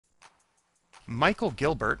Michael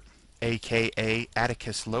Gilbert, aka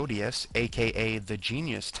Atticus Lodius, aka the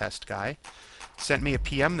Genius Test Guy, sent me a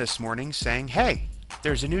PM this morning saying, "Hey,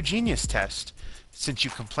 there's a new Genius Test. Since you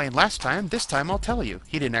complained last time, this time I'll tell you."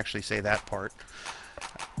 He didn't actually say that part.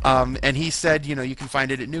 And he said, you can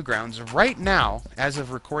find it at Newgrounds. Right now, as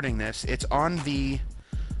of recording this, it's on the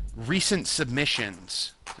recent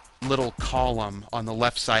submissions little column on the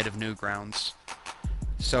left side of Newgrounds.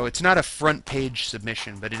 So it's not a front page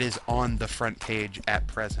submission, but it is on the front page at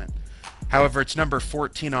present. However, it's number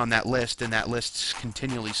 14 on that list, and that list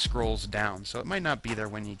continually scrolls down, so it might not be there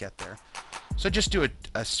when you get there. So just do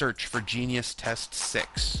a search for Genius Test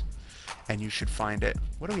 6, and you should find it.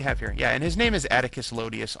 What do we have here? Yeah, and his name is Atticus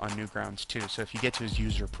Lodius on Newgrounds too, so if you get to his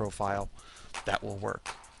user profile, that will work.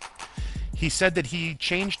 He said that he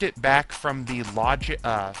changed it back from the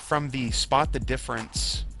spot the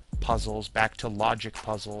difference puzzles back to logic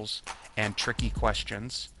puzzles and tricky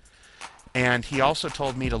questions. And he also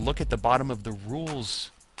told me to look at the bottom of the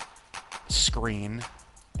rules screen,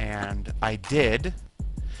 and I did.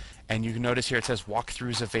 And you can notice here it says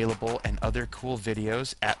walkthroughs available and other cool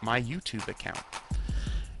videos at my YouTube account.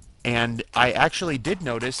 And I actually did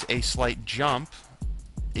notice a slight jump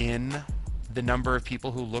in the number of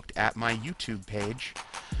people who looked at my YouTube page,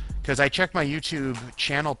 because I checked my YouTube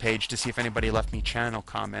channel page to see if anybody left me channel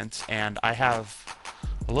comments, and I have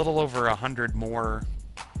a little over 100 more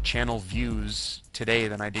channel views today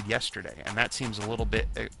than I did yesterday, and that seems a little bit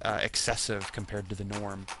excessive compared to the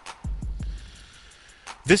norm.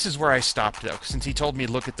 This is where I stopped though. Since he told me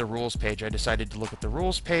to look at the rules page, I decided to look at the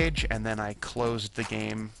rules page, and then I closed the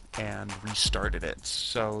game and restarted it.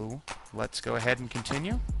 So let's go ahead and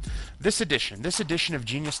continue. This edition of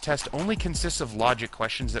Genius Test only consists of logic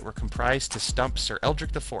questions that were comprised to stump Sir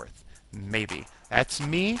Eldrick IV. Maybe. That's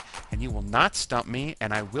me, and you will not stump me,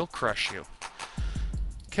 and I will crush you.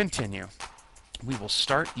 Continue. We will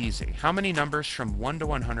start easy. How many numbers from 1 to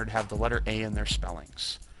 100 have the letter A in their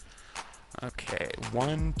spellings? Okay,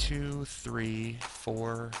 1, 2, 3,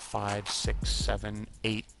 4, 5, 6, 7,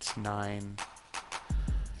 8, 9.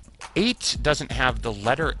 8 doesn't have the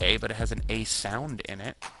letter A, but it has an A sound in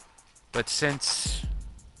it. But since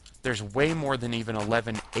there's way more than even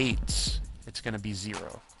 11 eights, it's going to be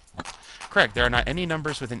 0. Correct, there are not any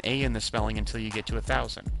numbers with an A in the spelling until you get to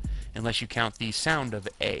 1,000, unless you count the sound of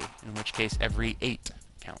A, in which case every 8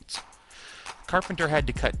 counts. Carpenter had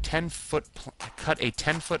to cut a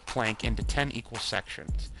 10-foot plank into 10 equal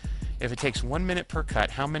sections. If it takes 1 minute per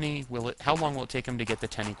cut, how long will it take him to get the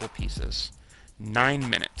 10 equal pieces? 9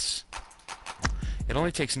 minutes. It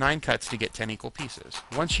only takes 9 cuts to get 10 equal pieces.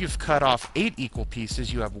 Once you've cut off 8 equal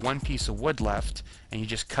pieces, you have 1 piece of wood left, and you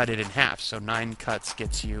just cut it in half. So 9 cuts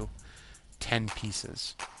gets you 10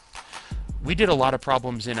 pieces. We did a lot of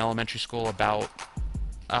problems in elementary school about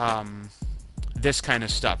this kind of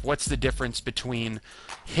stuff. What's the difference between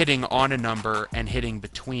hitting on a number and hitting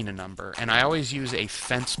between a number? And I always use a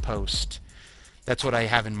fence post. That's what I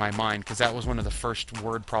have in my mind, because that was one of the first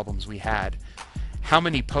word problems we had. How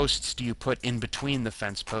many posts do you put in between the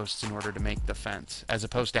fence posts in order to make the fence, as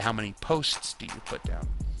opposed to how many posts do you put down?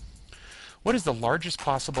 What is the largest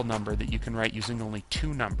possible number that you can write using only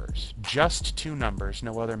 2 numbers? Just 2 numbers,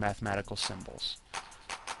 no other mathematical symbols.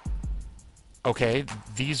 Okay,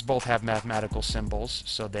 these both have mathematical symbols,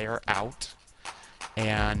 so they are out.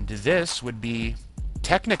 And this would be,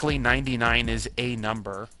 technically 99 is a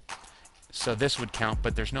number, so this would count,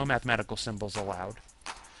 but there's no mathematical symbols allowed.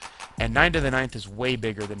 And 9 to the 9th is way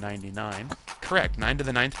bigger than 99. Correct, 9 to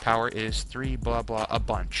the 9th power is 3 blah blah, a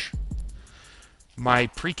bunch. My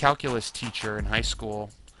pre-calculus teacher in high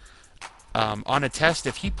school, on a test,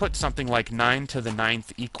 if he put something like 9 to the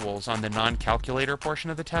 9th equals on the non-calculator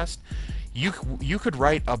portion of the test, you could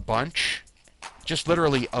write a bunch, just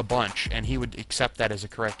literally a bunch, and he would accept that as a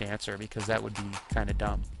correct answer, because that would be kind of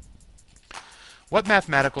dumb. What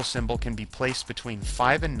mathematical symbol can be placed between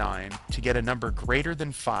 5 and 9 to get a number greater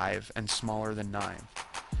than 5 and smaller than 9?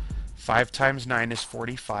 5 times 9 is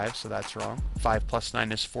 45, so that's wrong. 5 plus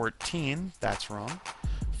 9 is 14, that's wrong.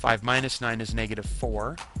 5 minus 9 is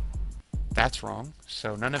 -4, that's wrong,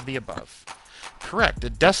 so none of the above. Correct, a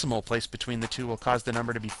decimal placed between the two will cause the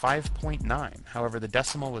number to be 5.9. However, the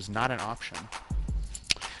decimal was not an option.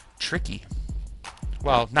 Tricky.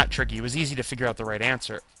 Well, not tricky. It was easy to figure out the right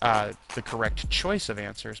answer, the correct choice of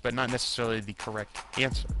answers, but not necessarily the correct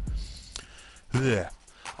answer. Ugh.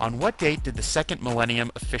 On what date did the second millennium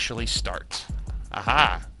officially start?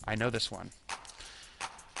 Aha, I know this one.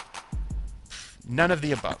 None of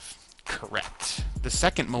the above. Correct. The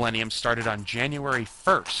second millennium started on January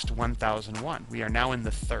 1st, 1001. We are now in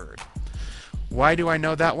the third. Why do I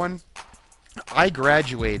know that one? I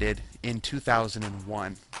graduated in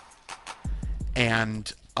 2001.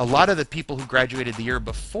 And a lot of the people who graduated the year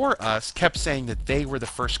before us kept saying that they were the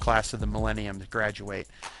first class of the millennium to graduate.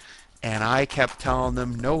 And I kept telling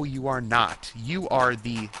them, no, you are not. You are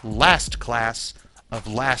the last class of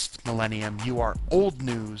last millennium. You are old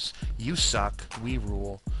news. You suck. We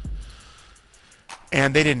rule.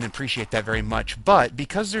 And they didn't appreciate that very much. But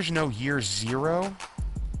because there's no year zero,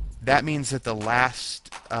 that means that the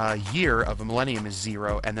last year of a millennium is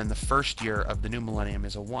 0, and then the first year of the new millennium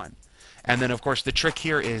is a 1. And then, of course, the trick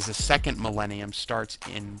here is the second millennium starts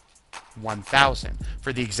in 1000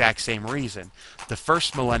 for the exact same reason. The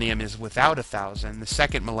first millennium is without 1000, the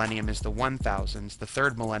second millennium is the 1000s, the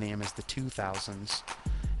third millennium is the 2000s,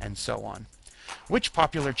 and so on. Which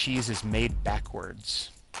popular cheese is made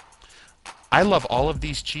backwards? I love all of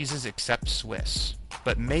these cheeses except Swiss,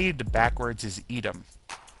 but made backwards is Edam.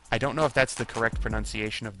 I don't know if that's the correct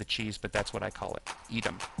pronunciation of the cheese, but that's what I call it.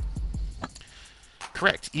 Edam.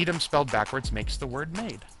 Correct. Edam spelled backwards makes the word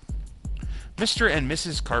made. Mr. and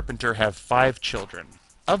Mrs. Carpenter have 5 children.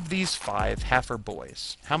 Of these 5, half are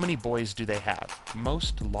boys. How many boys do they have?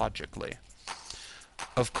 Most logically.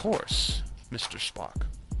 Of course, Mr. Spock.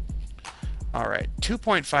 Alright,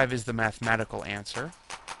 2.5 is the mathematical answer,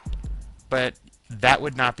 but that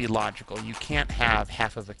would not be logical. You can't have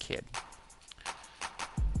half of a kid.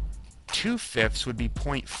 2/5 would be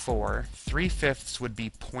 0.4, 3/5 would be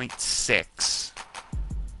 0.6,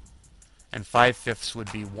 and 5/5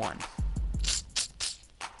 would be 1.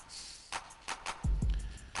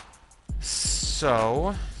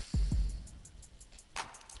 So,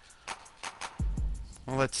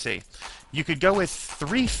 well, let's see. You could go with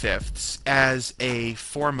 3/5 as a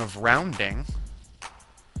form of rounding.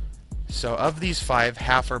 So of these 5,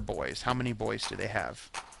 half are boys. How many boys do they have?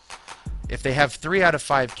 If they have 3 out of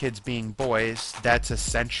 5 kids being boys, that's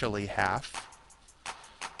essentially half.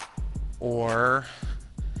 Or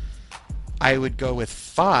I would go with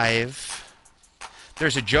 5.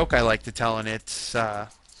 There's a joke I like to tell, and it's a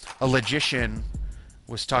logician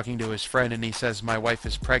was talking to his friend, and he says, "My wife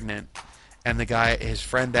is pregnant." And his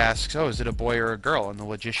friend asks, "Oh, is it a boy or a girl?" And the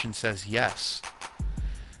logician says, "Yes."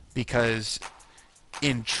 Because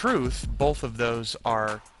in truth, both of those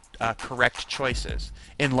are correct choices.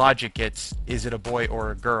 In logic, is it a boy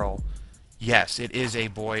or a girl? Yes, it is a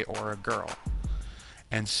boy or a girl.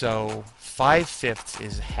 And so 5/5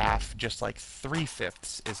 is half, just like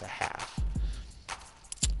 3/5 is a half.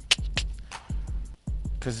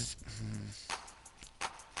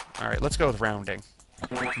 Alright, let's go with rounding.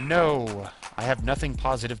 No, I have nothing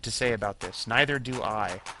positive to say about this. Neither do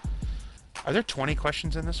I. Are there 20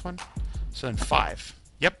 questions in this one? So then 5.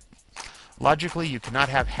 Yep. Logically, you cannot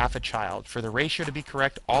have half a child. For the ratio to be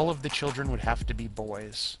correct, all of the children would have to be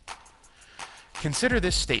boys. Consider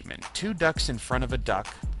this statement. 2 ducks in front of a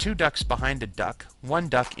duck, 2 ducks behind a duck, 1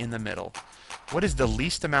 duck in the middle. What is the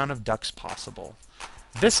least amount of ducks possible?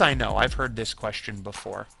 This I know. I've heard this question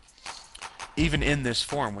before. Even in this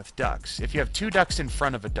form with ducks. If you have 2 ducks in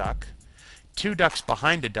front of a duck, 2 ducks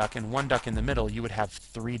behind a duck, and 1 duck in the middle, you would have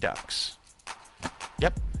 3 ducks.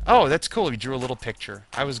 Yep. Oh, that's cool. You drew a little picture.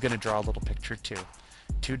 I was going to draw a little picture too.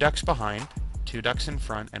 2 ducks behind, 2 ducks in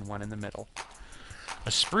front, and 1 in the middle.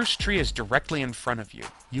 A spruce tree is directly in front of you.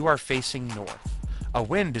 You are facing north. A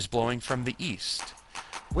wind is blowing from the east.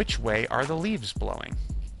 Which way are the leaves blowing?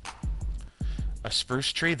 A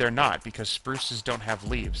spruce tree? They're not, because spruces don't have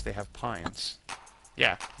leaves. They have pines.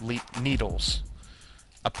 Yeah, needles.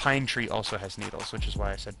 A pine tree also has needles, which is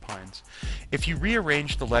why I said pines. If you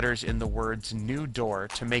rearrange the letters in the words new door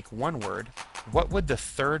to make one word, what would the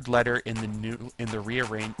third letter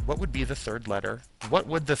what would be the third letter? What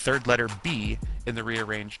would the third letter be in the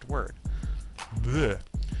rearranged word? Bleh.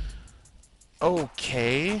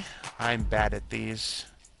 Okay, I'm bad at these.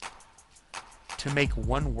 To make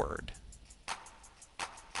one word.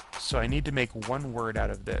 So I need to make one word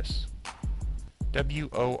out of this.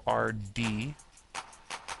 W-O-R-D.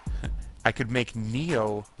 I could make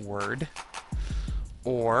neo word,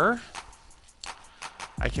 or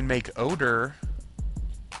I can make odor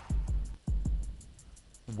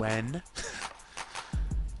when.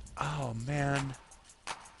 Oh man.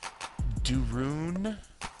 Duroon?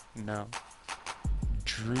 No.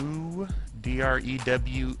 Drew?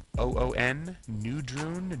 D-R-E-W-O-O-N?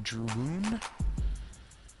 Nudroon? Droon?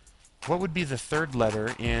 What would be the third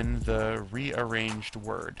letter in the rearranged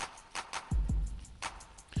word?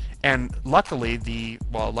 And luckily,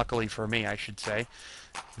 luckily for me, I should say,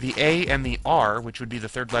 the A and the R, which would be the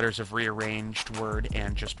third letters of rearranged word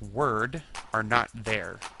and just word, are not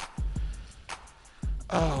there.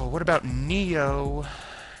 Oh, what about neo?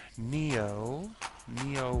 Neo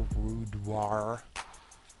boudoir.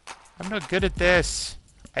 I'm not good at this.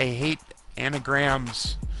 I hate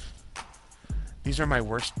anagrams. These are my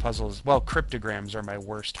worst puzzles. Well, cryptograms are my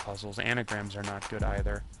worst puzzles. Anagrams are not good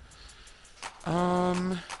either.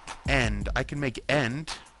 End. I can make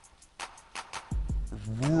end.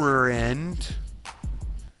 End.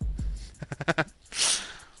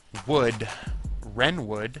 Wood.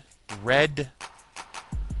 Renwood. Red.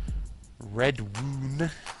 Redwoon.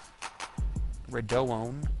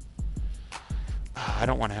 Redoone. I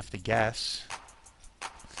don't want to have to guess.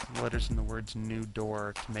 Letters in the words new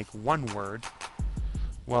door to make one word.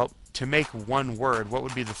 Well, to make one word, what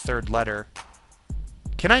would be the third letter?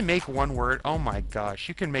 Can I make one word? Oh my gosh,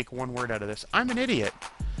 you can make one word out of this. I'm an idiot.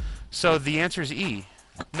 So the answer is E.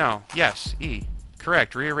 No, yes, E.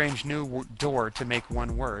 Correct. Rearrange new door to make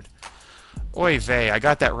one word. Oy vey, I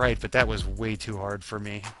got that right, but that was way too hard for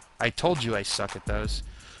me. I told you I suck at those.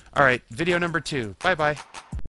 Alright, video number 2. Bye-bye.